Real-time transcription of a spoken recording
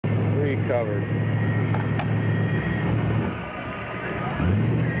covered.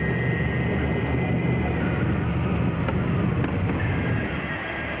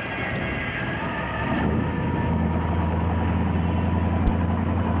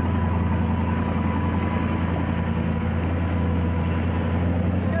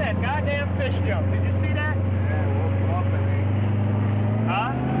 Fish jump. Did you see that? Yeah, woke him up, I think.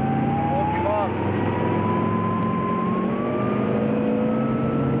 Huh? Woke him up.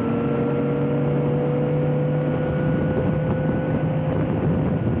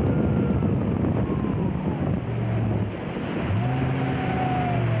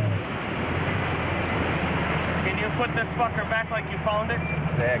 Can you put this fucker back like you found it?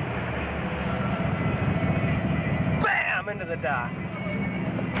 Exactly. Bam! Into the dock.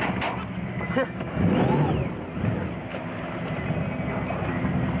 Hey,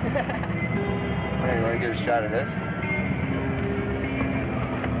 you want to get a shot of this?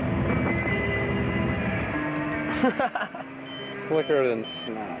 Slicker than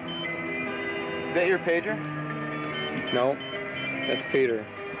snot. Is that your pager? Nope, that's Peter.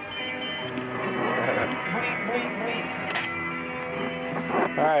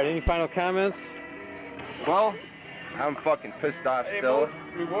 Alright, any final comments? Well, I'm fucking pissed off still.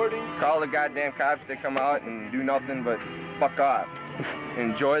 Rewarding. Call the goddamn cops to come out and do nothing but fuck off.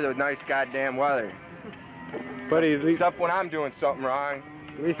 Enjoy the nice goddamn weather. Buddy, Except when I'm doing something wrong.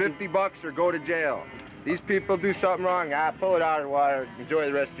 50 bucks or go to jail. These people do something wrong, pull it out of the water, enjoy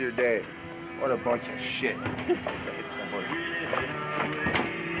the rest of your day. What a bunch of shit. It's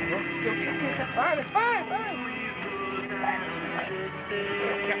fine, it's fine, fine.